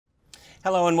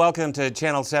Hello and welcome to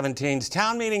Channel 17's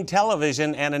Town Meeting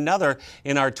Television and another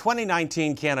in our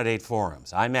 2019 candidate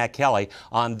forums. I'm Matt Kelly.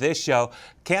 On this show,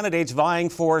 candidates vying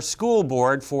for school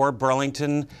board for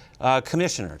Burlington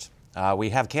commissioners. We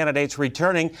have candidates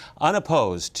returning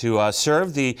unopposed to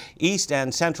serve the East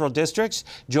and Central districts.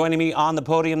 Joining me on the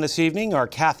podium this evening are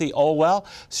Kathy Olwell,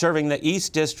 serving the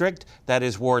East District, that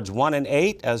is Wards 1 and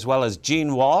 8, as well as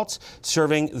Jean Waltz,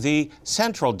 serving the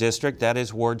Central District, that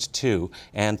is Wards 2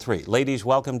 and 3. Ladies,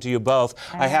 welcome to you both.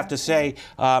 I have to say,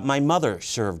 my mother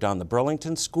served on the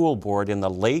Burlington School Board in the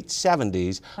late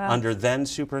 70s under then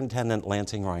Superintendent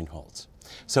Lansing Reinholz.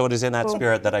 So it is in that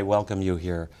spirit that I welcome you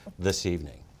here this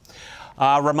evening.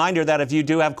 Reminder that if you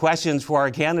do have questions for our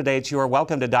candidates, you are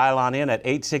welcome to dial on in at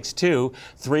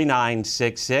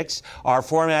 862-3966. Our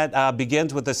format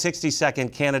begins with a 60-second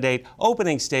candidate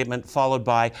opening statement followed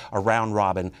by a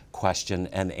round-robin question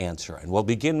and answer. And we'll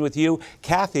begin with you.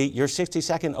 Kathy, your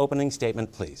 60-second opening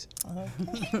statement, please.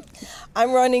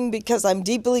 I'm running because I'm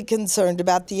deeply concerned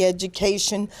about the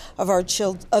education of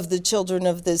the children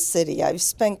of this city. I've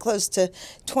spent close to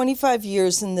 25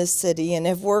 years in this city and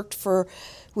have worked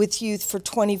with youth for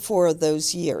 24 of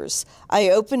those years. I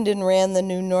opened and ran the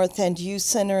new North End Youth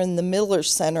Center and the Miller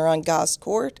Center on Goss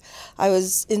Court. I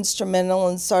was instrumental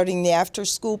in starting the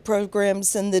after-school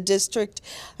programs in the district.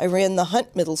 I ran the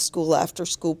Hunt Middle School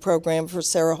after-school program for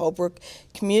Sarah Holbrook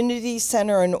Community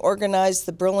Center and organized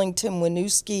the Burlington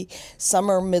Winooski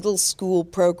Summer Middle School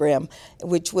program,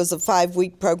 which was a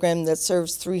 5-week program that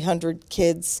serves 300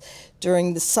 kids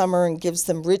during the summer and gives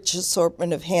them rich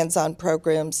assortment of hands-on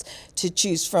programs to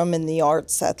choose from in the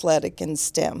arts, athletic, and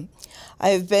STEM. I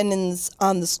have been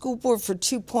on the school board for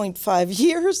 2.5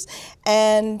 years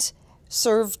and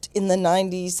served in the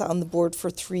 90s on the board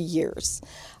for 3 years.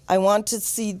 I want to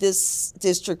see this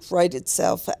district right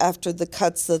itself after the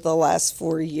cuts of the last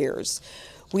 4 years.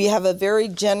 We have a very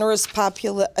generous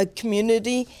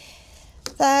community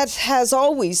that has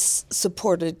always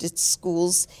supported its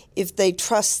schools if they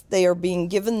trust they are being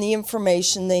given the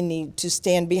information they need to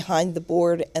stand behind the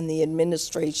board and the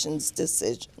administration's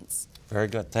decisions. Very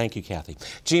good. Thank you, Kathy.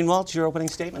 Jean Waltz, your opening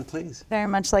statement, please. Very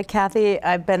much like Kathy,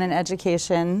 I've been in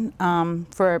education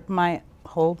for my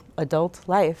whole adult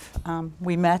life.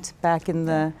 We met back in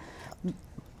that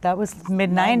was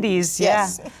mid-90s.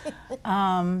 Yes.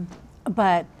 Yeah.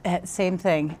 But same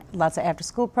thing, lots of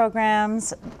after-school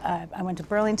programs. I went to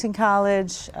Burlington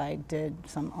College. I did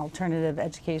some alternative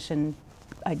education.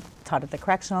 I taught at the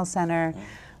Correctional Center.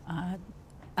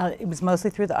 It was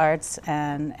mostly through the arts,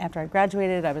 and after I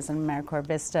graduated, I was in AmeriCorps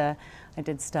Vista. I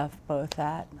did stuff both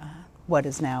at what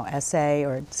is now SA,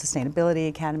 or Sustainability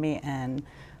Academy, and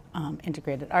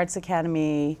Integrated Arts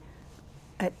Academy.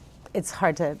 It's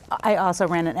hard to, I also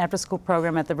ran an after-school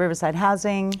program at the Riverside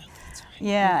Housing.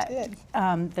 Yeah,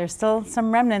 there's still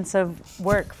some remnants of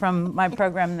work from my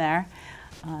program there.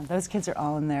 Those kids are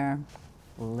all in their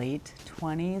late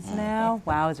 20s now.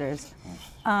 Wowzers.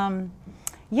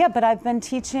 Yeah, but I've been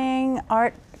teaching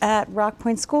art at Rock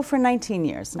Point School for 19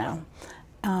 years now.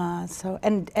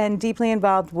 And deeply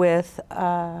involved with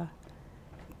the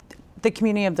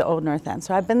community of the Old North End.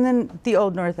 So I've been in the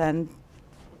Old North End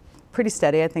pretty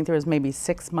steady. I think there was maybe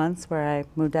 6 months where I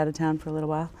moved out of town for a little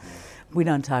while. We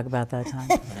don't talk about that time.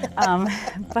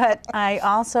 But I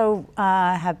also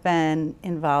have been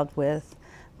involved with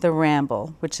the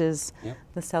Ramble, which is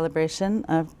the celebration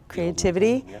of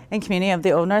creativity and community of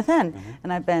the Old North End.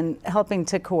 And I've been helping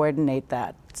to coordinate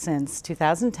that since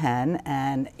 2010.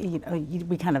 And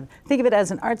we kind of think of it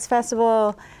as an arts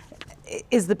festival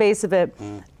is the base of it.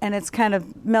 And it's kind of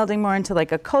melding more into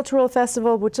like a cultural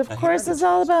festival, which of course is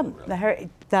all about,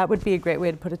 that would be a great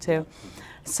way to put it too.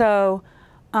 So,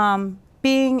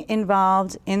 being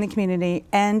involved in the community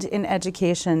and in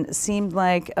education seemed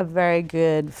like a very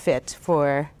good fit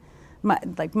for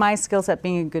my skill set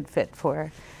being a good fit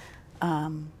for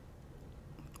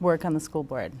work on the school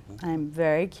board. I'm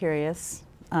very curious.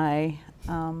 I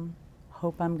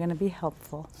hope I'm going to be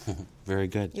helpful. Very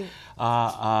good.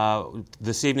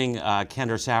 This evening,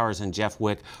 Kendra Sowers and Jeff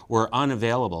Wick were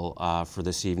unavailable for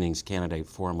this evening's candidate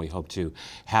forum. We hope to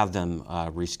have them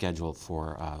rescheduled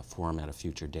for forum at a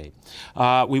future date.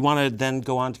 We want to then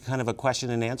go on to kind of a question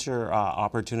and answer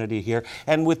opportunity here.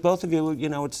 And with both of you,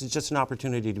 it's just an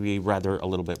opportunity to be rather a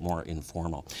little bit more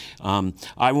informal.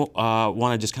 I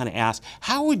want to just kind of ask,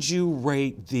 how would you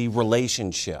rate the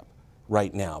relationship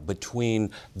right now between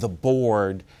the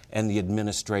board and the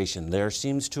administration? There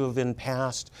seems to have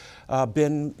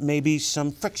been maybe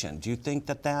some friction. Do you think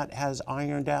that has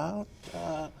ironed out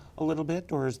a little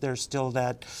bit, or is there still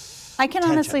that I can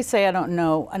tension? honestly say I don't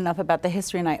know enough about the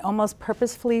history, and I almost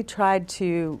purposefully tried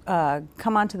to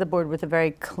come onto the board with a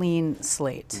very clean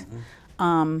slate.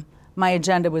 My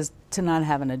agenda was to not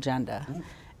have an agenda,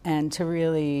 and to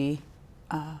really,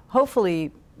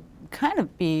 hopefully, kind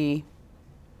of be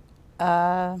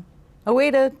a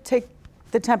way to take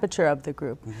the temperature of the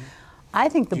group. I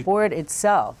think the board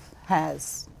itself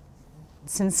has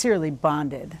sincerely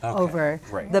bonded over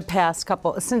great. the past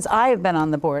couple. Since I have been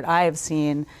on the board, I have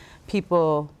seen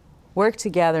people work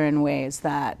together in ways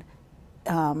that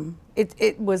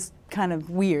it was kind of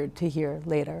weird to hear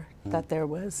later that there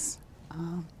was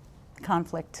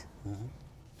conflict.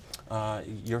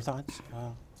 Your thoughts,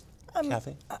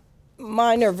 Kathy?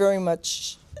 Mine are very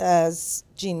much as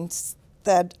Jean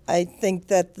said. I think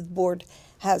that the board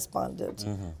has bonded.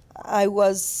 I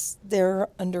was there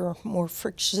under a more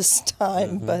frictious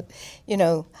time, but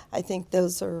I think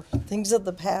those are things of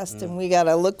the past, and we got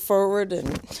to look forward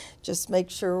and just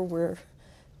make sure we're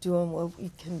doing what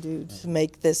we can do to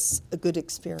make this a good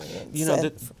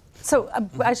experience. So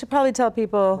I should probably tell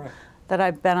people that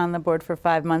I've been on the board for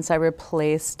 5 months. I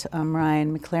replaced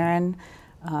Ryan McLaren,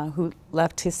 who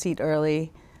left his seat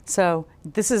early. So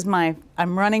this is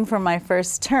I'm running for my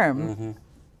first term,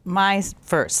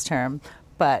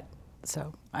 but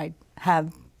so I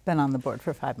have been on the board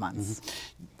for 5 months.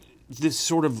 This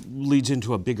sort of leads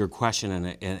into a bigger question, and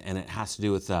it has to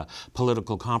do with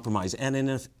political compromise and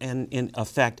in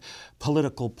effect,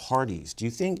 political parties. Do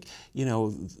you think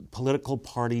political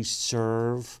parties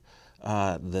serve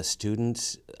the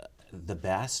students the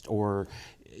best, or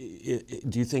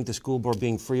do you think the school board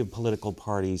being free of political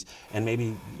parties, and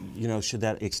maybe should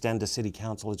that extend to city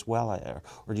council as well,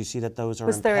 or do you see that those are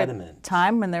impediments? Was there a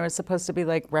time when there was supposed to be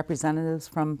like representatives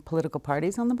from political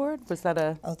parties on the board? Was that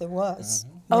a? Oh, there was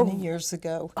many years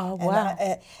ago. Oh, wow.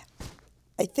 And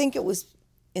I think it was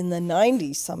in the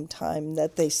 90s sometime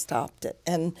that they stopped it.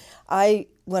 And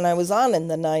when I was on in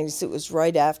the 90s, it was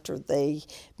right after they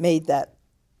made that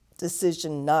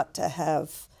decision not to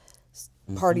have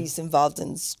parties involved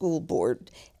in the school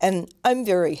board. And I'm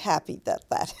very happy that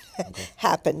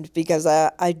happened, because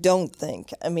I don't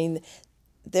think,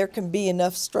 there can be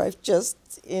enough strife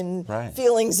just in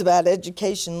feelings about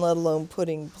education, let alone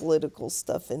putting political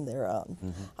stuff in there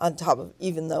on top of,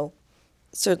 even though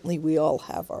certainly we all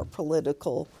have our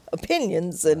political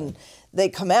opinions and they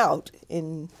come out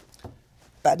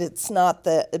but it's not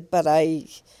that, but I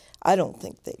don't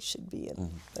think they should be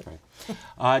in.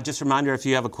 Just a reminder, if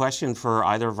you have a question for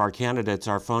either of our candidates,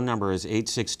 our phone number is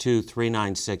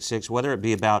 862-3966, whether it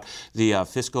be about the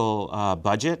fiscal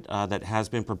budget that has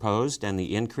been proposed and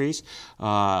the increase,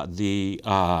 the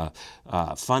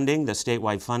funding, the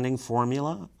statewide funding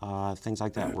formula, things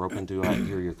like that. We're open to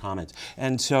hear your comments.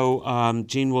 And so,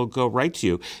 Jean, we'll go right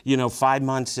to you. 5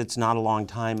 months, it's not a long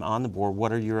time on the board.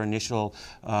 What are your initial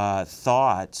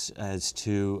thoughts as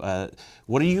to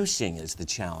what are you seeing as the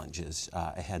challenges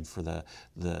ahead for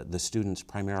the students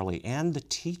primarily, and the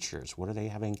teachers? What are they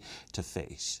having to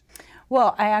face?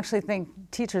 Well, I actually think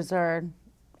teachers are,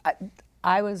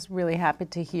 I was really happy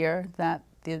to hear that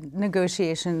the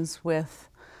negotiations with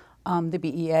the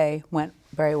BEA went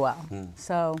very well.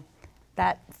 So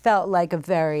that felt like a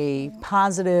very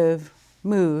positive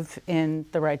move in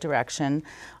the right direction.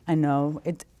 I know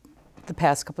the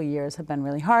past couple of years have been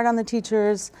really hard on the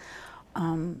teachers.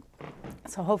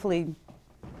 So hopefully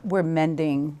we're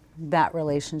mending that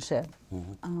relationship.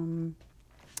 And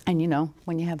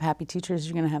when you have happy teachers,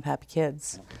 you're going to have happy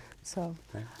kids. So,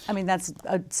 that's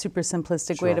a super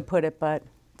simplistic way to put it, but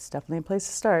it's definitely a place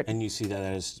to start. And you see that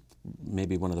as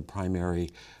maybe one of the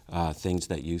primary things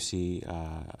that you see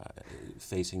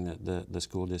facing the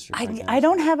school district? I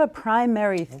don't have a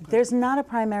primary, there's not a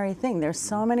primary thing. There's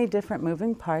so many different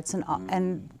moving parts, and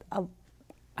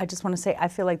I just want to say I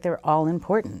feel like they're all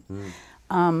important.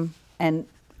 And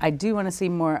I do want to see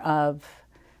more of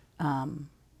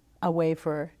a way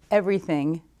for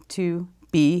everything to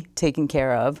be taken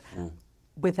care of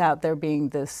without there being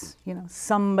this,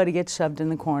 somebody gets shoved in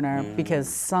the corner because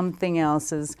something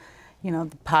else is,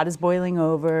 the pot is boiling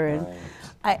over. And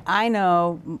I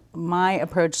know my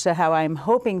approach to how I'm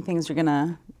hoping things are going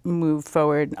to move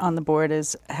forward on the board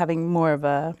is having more of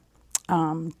a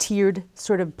tiered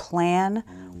sort of plan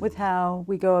with how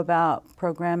we go about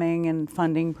programming and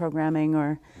funding programming,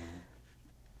 or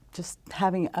just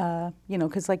having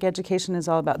because like education is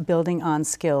all about building on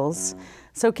skills.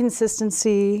 So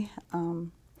consistency,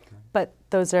 but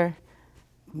those are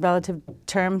relative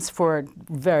terms for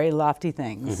very lofty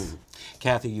things.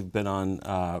 Kathy, you've been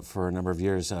on for a number of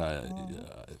years.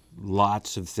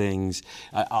 Lots of things.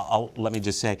 Let me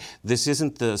just say, this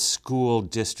isn't the school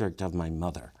district of my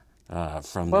mother.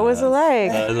 From What was it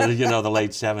like? The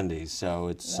late 70s. So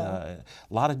it's a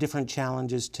lot of different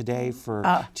challenges today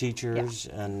for teachers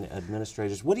and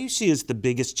administrators. What do you see as the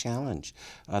biggest challenge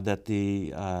that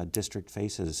the district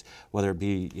faces, whether it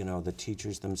be the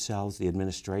teachers themselves, the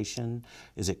administration?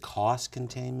 Is it cost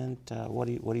containment? What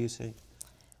do you see?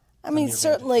 I mean,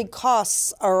 certainly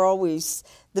costs are always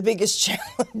the biggest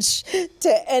challenge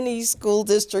to any school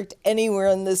district anywhere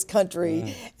in this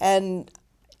country. And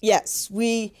yes,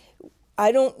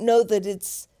 I don't know that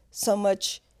it's so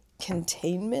much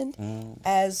containment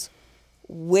as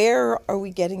where are we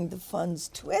getting the funds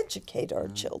to educate our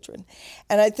children.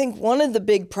 And I think one of the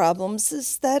big problems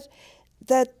is that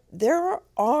there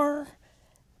are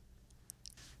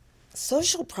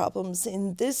social problems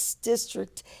in this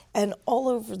district and all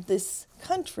over this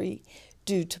country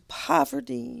due to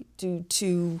poverty, due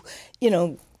to,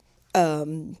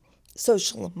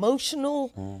 social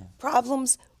emotional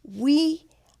problems. We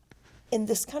in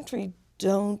this country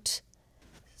don't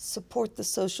support the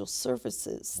social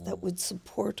services that would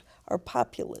support our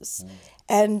populace.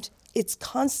 And it's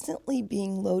constantly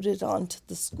being loaded onto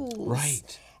the schools.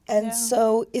 Right. And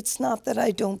so it's not that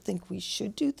I don't think we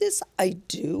should do this. I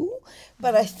do.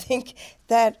 But I think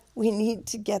that we need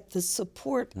to get the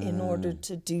support in order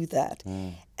to do that.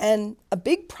 And a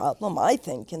big problem, I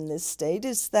think, in this state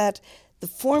is that the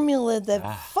formula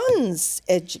that funds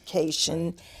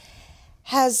education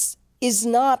is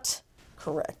not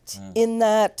correct, in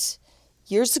that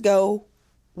years ago,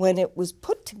 when it was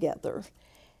put together,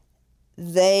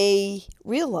 they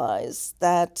realized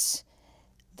that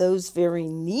those very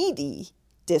needy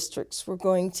districts were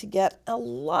going to get a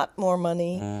lot more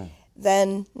money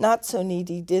than not so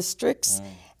needy districts,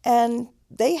 and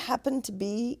they happened to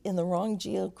be in the wrong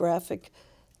geographic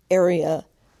area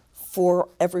for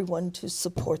everyone to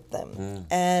support them.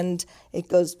 And it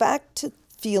goes back to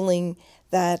feeling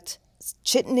that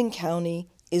Chittenden County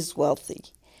is wealthy.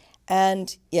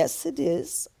 And yes, it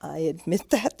is. I admit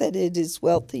that it is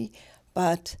wealthy,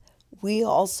 but we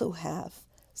also have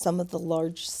some of the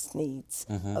largest needs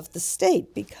of the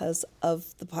state because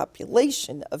of the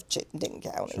population of Chittenden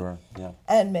County. Sure, yeah.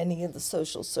 And many of the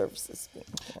social services being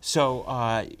here. So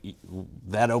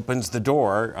that opens the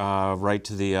door right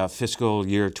to the fiscal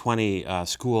year 20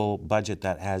 school budget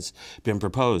that has been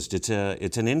proposed. It's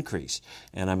an increase,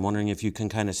 and I'm wondering if you can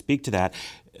kind of speak to that,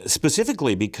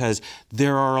 specifically because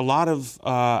there are a lot of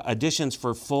additions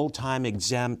for full-time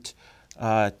exempt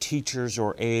teachers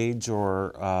or aides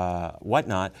or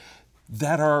whatnot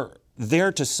that are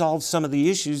there to solve some of the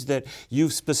issues that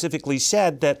you've specifically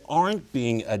said that aren't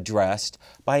being addressed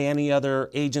by any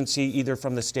other agency, either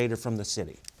from the state or from the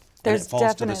city. There's and it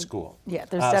falls to the school. Yeah,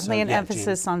 there's definitely an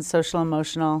emphasis on social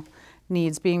emotional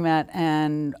needs being met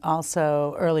and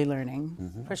also early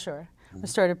learning, for sure.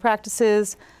 Restorative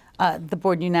practices, the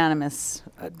board unanimous,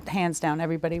 hands down,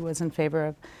 everybody was in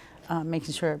favor of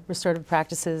making sure restorative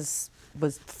practices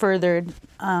was furthered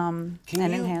and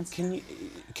enhanced.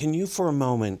 Can you for a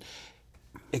moment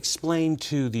explain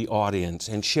to the audience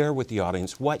and share with the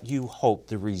audience what you hope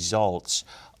the results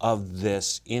of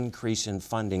this increase in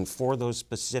funding for those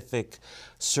specific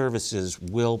services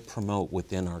will promote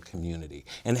within our community?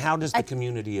 And how does the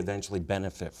community eventually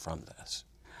benefit from this?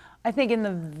 I think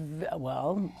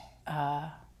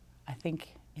I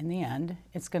think in the end,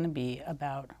 it's going to be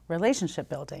about relationship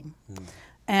building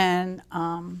and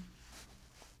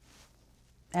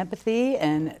empathy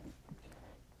and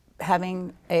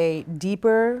having a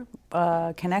deeper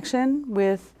connection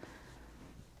with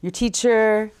your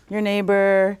teacher, your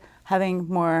neighbor, having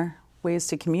more ways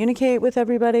to communicate with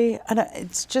everybody.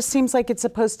 It just seems like it's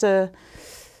supposed to,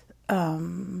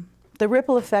 the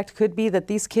ripple effect could be that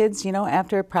these kids,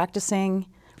 after practicing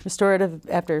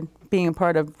after being a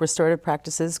part of restorative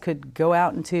practices, could go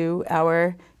out into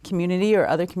our community or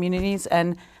other communities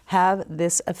and have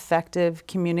this effective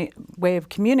way of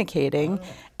communicating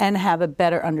and have a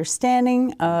better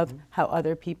understanding of how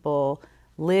other people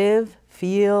live,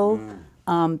 feel,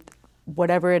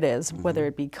 whatever it is, whether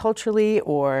it be culturally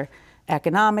or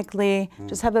economically,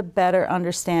 just have a better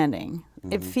understanding.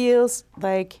 It feels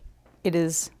like it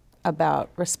is about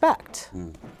respect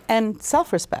and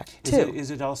self-respect, too.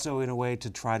 Is it also in a way to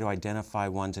try to identify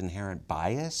one's inherent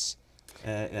bias?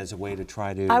 As a way to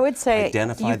try to I would say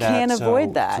identify you that can't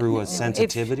avoid that through a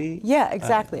sensitivity? Yeah,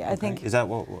 exactly. I think. Is that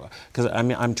what? Because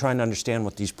I'm trying to understand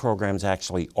what these programs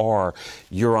actually are.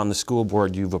 You're on the school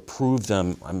board. You've approved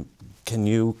them. I'm can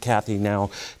you, Kathy, now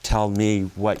tell me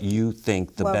what you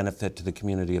think the Well- benefit to the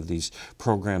community of these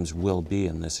programs will be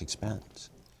in this expense?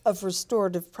 Of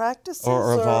restorative practices?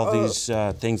 Or of all these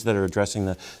things that are addressing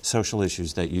the social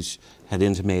issues that you had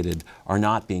intimated are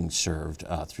not being served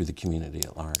through the community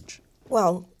at large?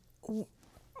 Well,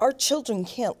 our children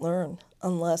can't learn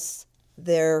unless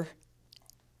they're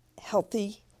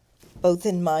healthy, both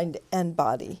in mind and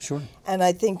body. Sure. And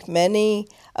I think many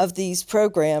of these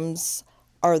programs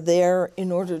are there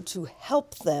in order to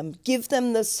help them, give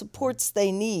them the supports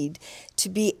they need to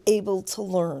be able to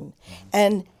learn.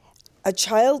 And a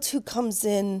child who comes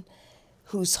in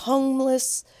who's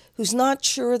homeless, who's not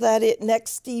sure that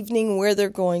next evening where they're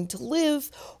going to live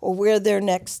or where their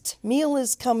next meal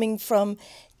is coming from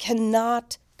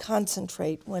cannot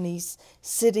concentrate when he's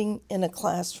sitting in a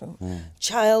classroom.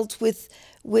 Child with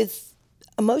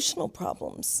emotional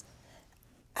problems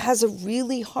has a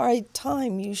really hard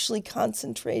time usually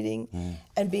concentrating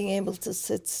and being able to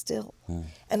sit still.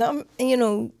 And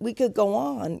we could go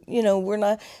on. We're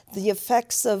not the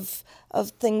effects of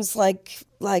things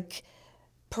like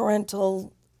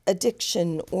parental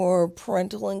addiction or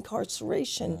parental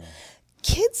incarceration.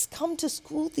 Kids come to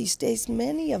school these days,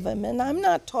 many of them, and I'm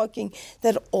not talking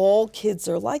that all kids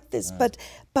are like this, but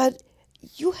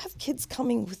you have kids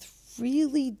coming with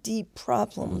really deep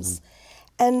problems,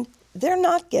 and they're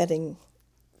not getting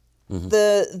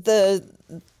the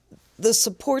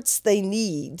supports they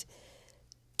need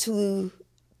to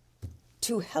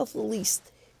healthily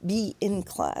be in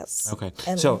class. Okay.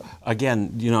 And So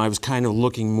again, I was kind of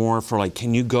looking more for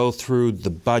can you go through the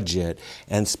budget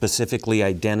and specifically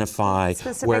identify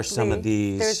where some of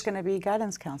these... There's going to be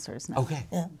guidance counselors now. Okay.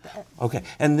 Yeah. Okay.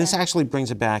 And this actually brings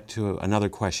it back to another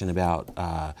question about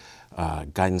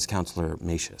guidance counselor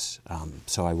Macias.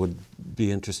 So I would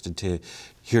be interested to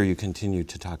hear you continue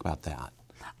to talk about that.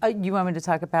 You want me to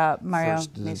talk about Mario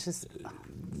First, Macias?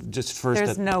 Just first...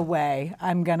 There's no way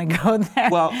I'm going to go there.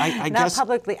 Well, I Not guess...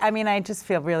 publicly. I mean, I just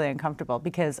feel really uncomfortable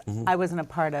because I wasn't a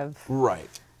part of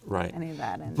Right. any of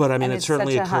that. But I mean, and it it's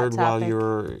certainly such a hot occurred while topic. you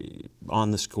were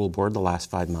on the school board the last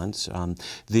 5 months.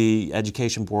 The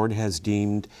education board has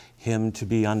deemed him to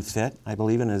be unfit, I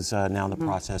believe, and is now in the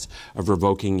process of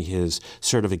revoking his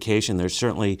certification. There's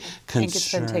certainly concern. I think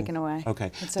it's been taken away.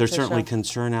 Okay. It's There's certainly official.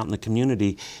 concern out in the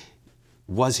community.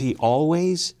 Was he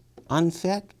always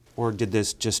unfit, or did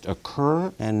this just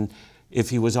occur? And if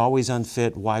he was always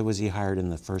unfit, why was he hired in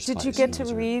the first place? Did you get in to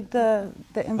Missouri? read the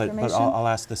information? But I'll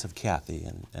ask this of Kathy.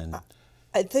 And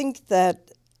I think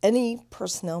that any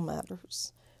personnel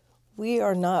matters. We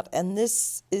are not, and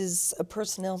this is a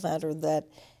personnel matter that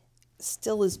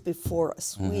still is before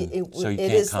us. So you It can't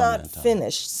is comment not on it.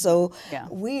 finished, so Yeah.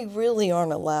 we really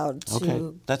aren't allowed to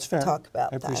okay, that's fair. talk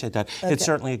about I that. appreciate that. Okay. It's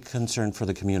certainly a concern for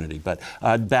the community. But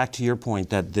back to your point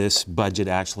that this budget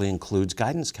actually includes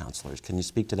guidance counselors. Can you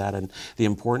speak to that and the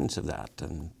importance of that?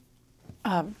 And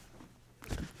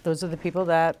Those are the people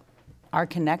that are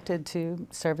connected to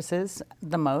services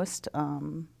the most,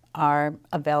 are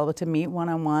available to meet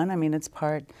one-on-one. I mean, it's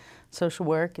part social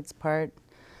work, it's part...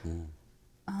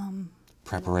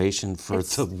 preparation for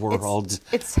the world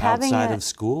it's having outside a- of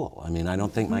school. I mean, I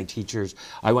don't think my teachers...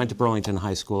 I went to Burlington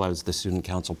High School. I was the student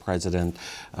council president,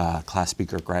 class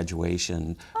speaker at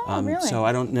graduation. Really? So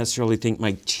I don't necessarily think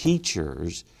my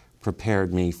teachers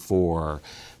prepared me for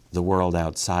the world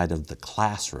outside of the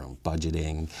classroom,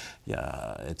 budgeting,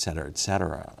 et cetera, et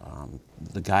cetera.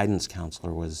 The guidance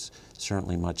counselor was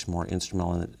certainly much more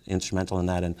instrumental in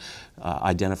that and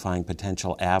identifying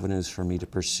potential avenues for me to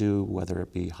pursue, whether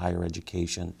it be higher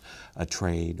education, a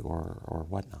trade, or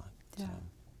whatnot. Yeah.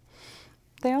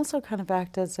 They also kind of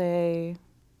act as a...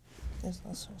 There's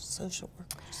also social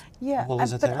workers. Yeah, Well,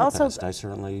 as a but therapist, also... I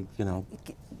certainly,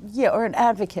 Yeah, or an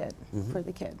advocate for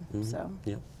the kid. So,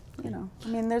 yeah, I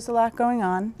mean, there's a lot going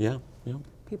on. yeah.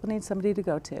 People need somebody to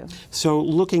go to. So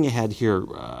looking ahead here,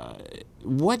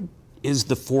 what is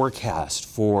the forecast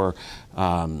for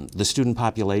the student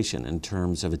population in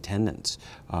terms of attendance?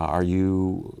 Are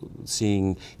you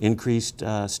seeing increased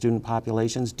student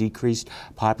populations, decreased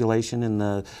population in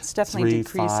the It's definitely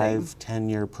 3, 5, decreasing.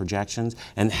 10-year projections?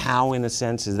 And how, in a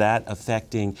sense, is that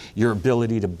affecting your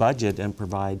ability to budget and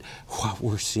provide what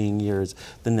we're seeing here as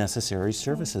the necessary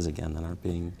services again that aren't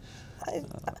being...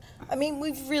 I mean,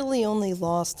 we've really only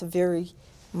lost a very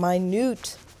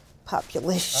minute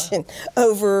population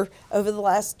over the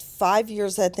last 5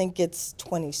 years. I think it's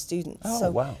 20 students. Oh,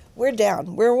 so wow. We're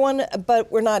down. We're one,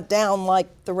 but we're not down like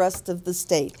the rest of the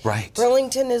state. Right.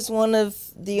 Burlington is one of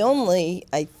the only,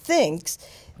 I think,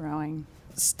 Growing.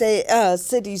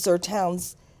 cities or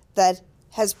towns that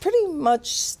has pretty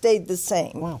much stayed the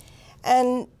same. Wow.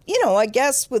 And, I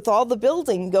guess with all the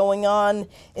building going on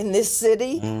in this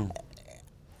city,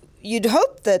 you'd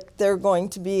hope that there are going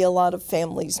to be a lot of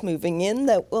families moving in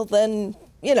that will then,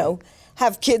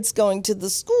 have kids going to the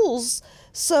schools.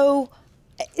 So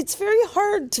it's very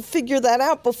hard to figure that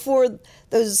out before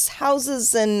those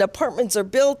houses and apartments are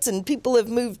built and people have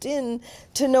moved in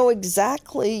to know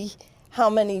exactly how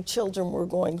many children we're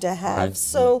going to have. Right.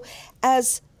 So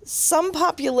as some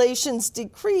populations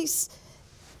decrease,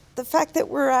 the fact that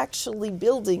we're actually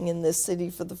building in this city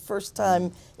for the first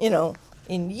time,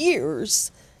 in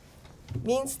years,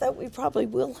 means that we probably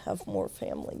will have more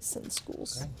families in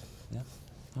schools. Yeah.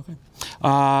 Okay.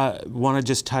 Want to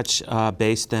just touch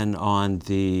base then on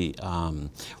the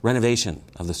renovation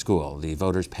of the school. The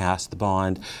voters passed the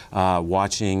bond.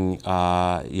 Watching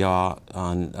Yaw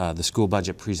on the school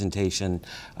budget presentation,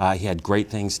 he had great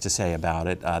things to say about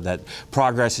it. That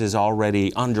progress is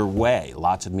already underway.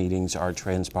 Lots of meetings are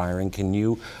transpiring. Can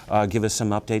you give us some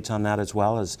updates on that as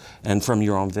well, and from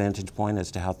your own vantage point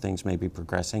as to how things may be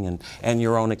progressing and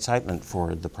your own excitement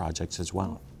for the projects as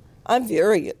well? I'm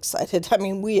very excited. I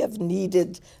mean, we have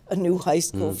needed a new high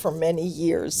school for many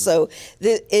years. So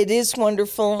it is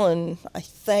wonderful, and I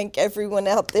thank everyone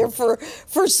out there for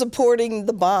supporting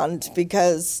the bond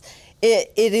because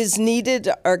it is needed.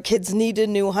 Our kids need a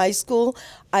new high school.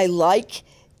 I like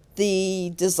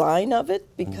the design of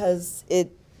it because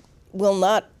it will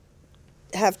not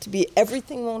have to be,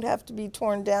 everything won't have to be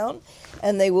torn down,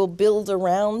 and they will build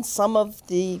around some of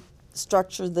the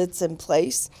structure that's in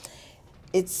place.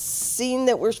 It's seen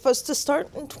that we're supposed to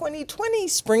start in 2020,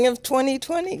 spring of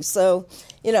 2020. So,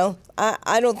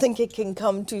 I don't think it can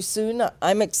come too soon.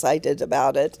 I'm excited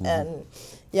about it. And,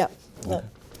 yeah. Okay.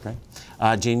 Great.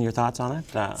 Jean, your thoughts on it?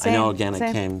 I know, again, same.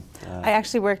 it came... I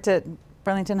actually worked at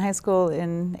Burlington High School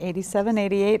in 87,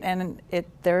 88, and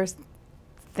there's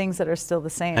things that are still the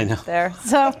same there.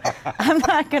 So I'm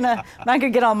not gonna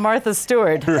get all Martha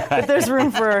Stewart, but there's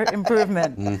room for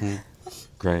improvement. Mm-hmm.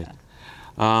 Great.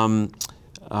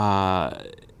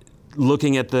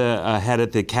 Looking at ahead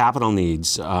at the capital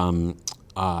needs,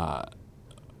 are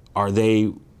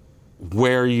they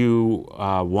where you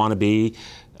want to be?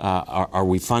 Are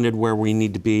we funded where we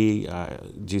need to be?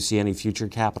 Do you see any future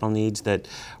capital needs that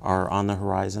are on the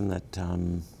horizon that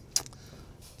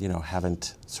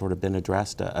haven't sort of been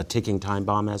addressed? A ticking time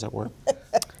bomb, as it were?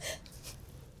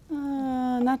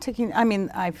 Not ticking. I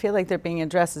mean, I feel like they're being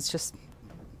addressed. It's just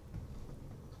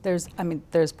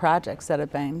there's projects that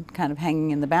have been kind of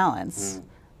hanging in the balance,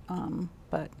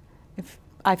 but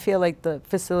I feel like the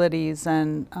facilities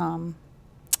and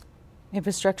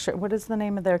infrastructure. What is the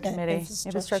name of their committee?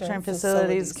 Infrastructure and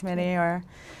Facilities Committee.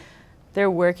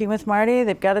 They're working with Marty.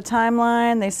 They've got a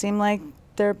timeline. They seem like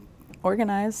they're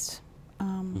organized.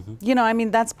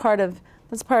 That's part of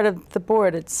the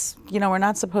board. It's we're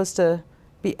not supposed to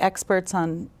be experts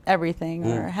on everything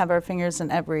or have our fingers in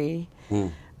every.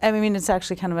 I mean, it's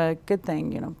actually kind of a good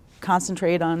thing,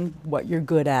 concentrate on what you're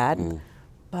good at,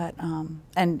 but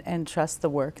and trust the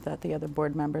work that the other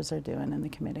board members are doing in the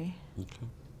committee. Okay,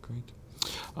 great.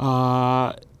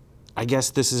 I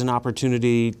guess this is an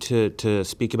opportunity to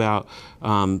speak about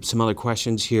some other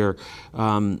questions here.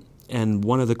 And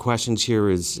one of the questions here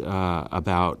is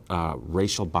about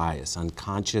racial bias,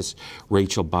 unconscious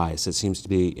racial bias. It seems to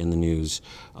be in the news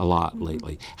a lot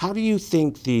lately. How do you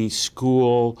think the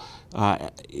school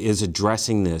is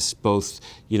addressing this, both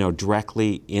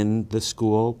directly in the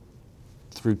school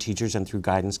through teachers and through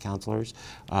guidance counselors,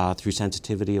 through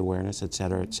sensitivity awareness, et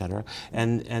cetera,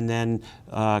 and then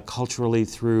culturally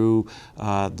through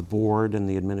the board and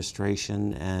the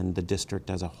administration and the district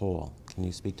as a whole? Can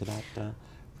you speak to that?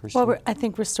 Well, I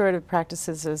think restorative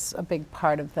practices is a big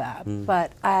part of that,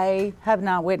 but I have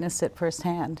not witnessed it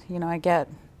firsthand. I get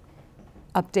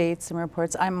updates and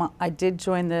reports. I did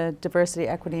join the Diversity,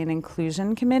 Equity, and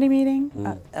Inclusion Committee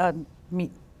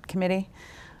committee,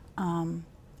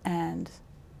 and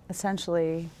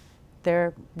essentially,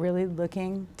 they're really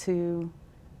looking to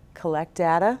collect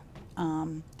data.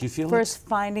 Do you feel first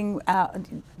finding out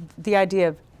the idea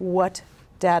of what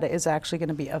data is actually going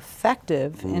to be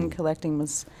effective in collecting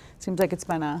seems like it's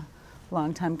been a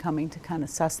long time coming to kind of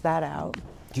suss that out.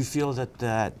 Do you feel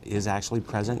that is actually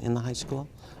present in the high school,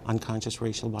 unconscious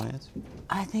racial bias?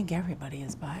 I think everybody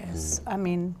is biased. I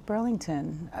mean,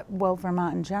 Burlington,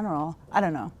 Vermont in general, I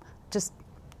don't know. Just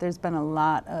there's been a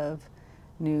lot of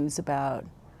news about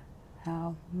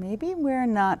how maybe we're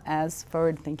not as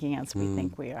forward-thinking as we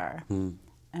think we are.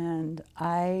 And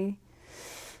I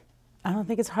don't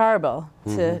think it's horrible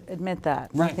to admit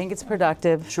that. Right. I think it's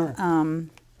productive. Sure.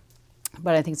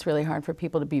 But I think it's really hard for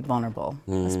people to be vulnerable,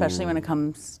 especially when it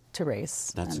comes to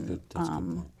race. That's a good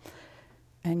point.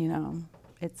 And,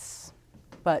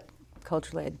 but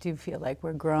culturally, I do feel like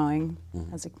we're growing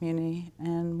as a community,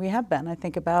 and we have been. I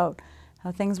think about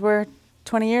how things were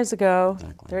 20 years ago,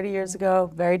 Exactly. 30 years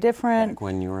ago, very different. Back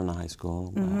when you were in the high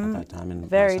school at that time, and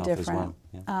Very myself different.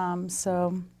 as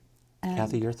well. Yeah. And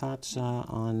Kathy, your thoughts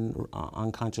on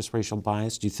unconscious racial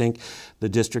bias? Do you think the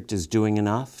district is doing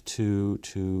enough to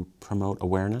promote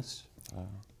awareness?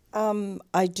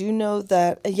 I do know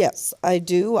that, yes, I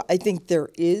do. I think there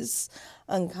is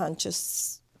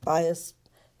unconscious bias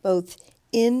both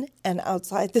in and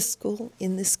outside the school,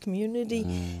 in this community,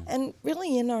 and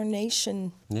really in our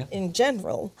nation in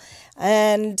general.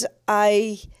 And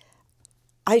I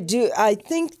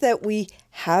think that we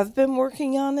have been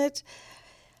working on it.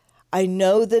 I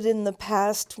know that in the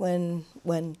past, when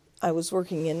I was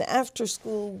working in after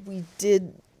school,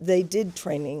 they did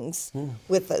trainings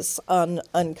with us on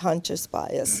unconscious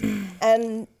bias,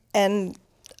 and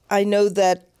I know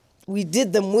that we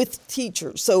did them with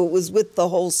teachers, so it was with the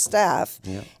whole staff,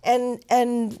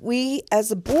 and we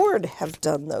as a board have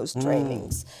done those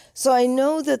trainings. So I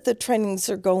know that the trainings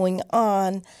are going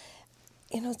on.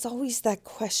 It's always that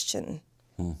question: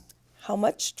 how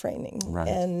much training, Right.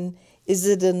 and is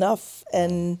it enough?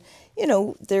 And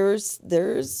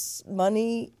there's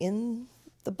money in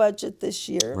the budget this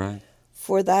year Right.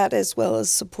 for that, as well as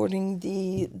supporting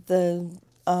the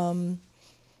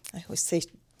I always say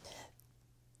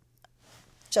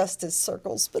justice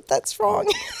circles, but that's wrong.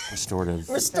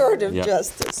 Restorative Yep.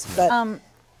 justice. But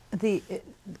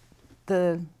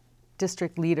the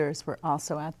district leaders were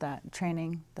also at that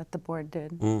training that the board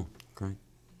did. Great.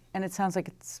 And it sounds like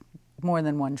it's more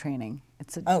than one training.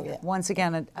 It's once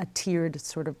again a tiered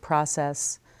sort of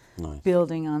process, Nice.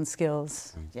 building on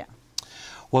skills. Yeah.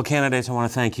 Well, candidates, I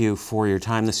want to thank you for your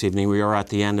time this evening. We are at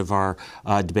the end of our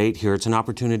debate here. It's an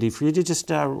opportunity for you to just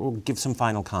give some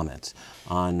final comments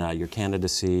on your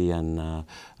candidacy and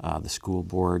the school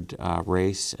board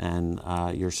race and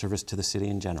your service to the city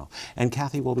in general. And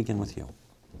Kathy, we'll begin with you.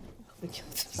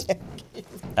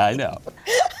 I know.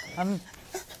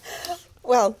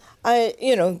 well,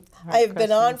 I've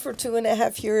been on for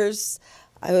 2.5 years.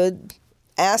 I would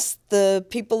ask the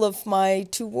people of my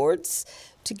 2 wards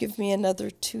to give me another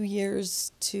 2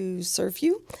 years to serve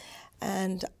you.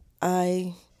 And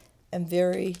I am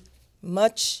very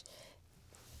much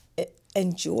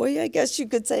enjoy, I guess you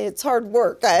could say. It's hard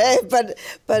work,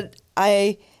 but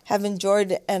I have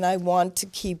enjoyed it, and I want to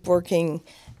keep working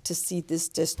to see this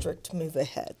district move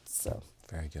ahead. So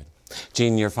Very good.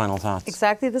 Jean, your final thoughts?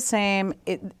 Exactly the same.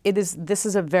 This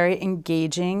is a very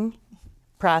engaging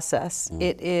process.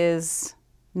 It is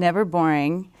never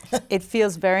boring. It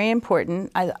feels very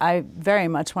important. I very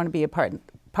much want to be a part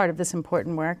of this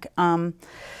important work.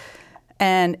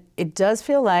 And it does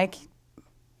feel like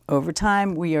over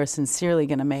time we are sincerely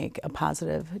going to make a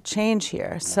positive change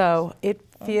here. So it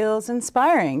feels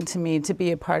inspiring to me to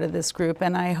be a part of this group,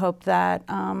 and I hope that,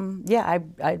 I'm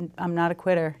not a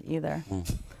quitter either.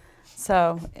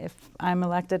 So if I'm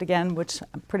elected again, which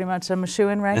pretty much I'm a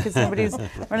shoo-in, right, because somebody's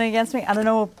running against me, I don't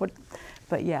know what,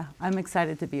 but yeah, I'm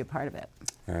excited to be a part of it.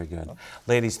 Very good.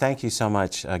 Ladies, thank you so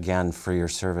much again for your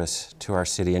service to our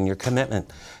city and your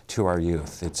commitment to our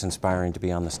youth. It's inspiring to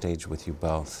be on the stage with you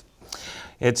both.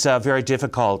 It's very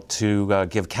difficult to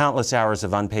give countless hours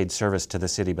of unpaid service to the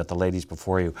city, but the ladies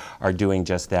before you are doing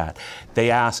just that. They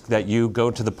ask that you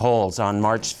go to the polls on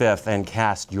March 5th and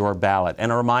cast your ballot.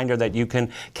 And a reminder that you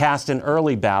can cast an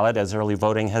early ballot, as early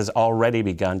voting has already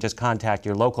begun. Just contact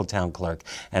your local town clerk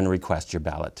and request your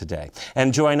ballot today.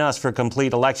 And join us for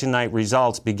complete election night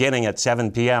results beginning at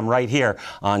 7 p.m. right here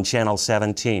on Channel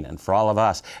 17. And for all of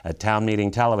us at Town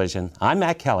Meeting Television, I'm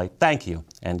Matt Kelly. Thank you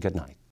and good night.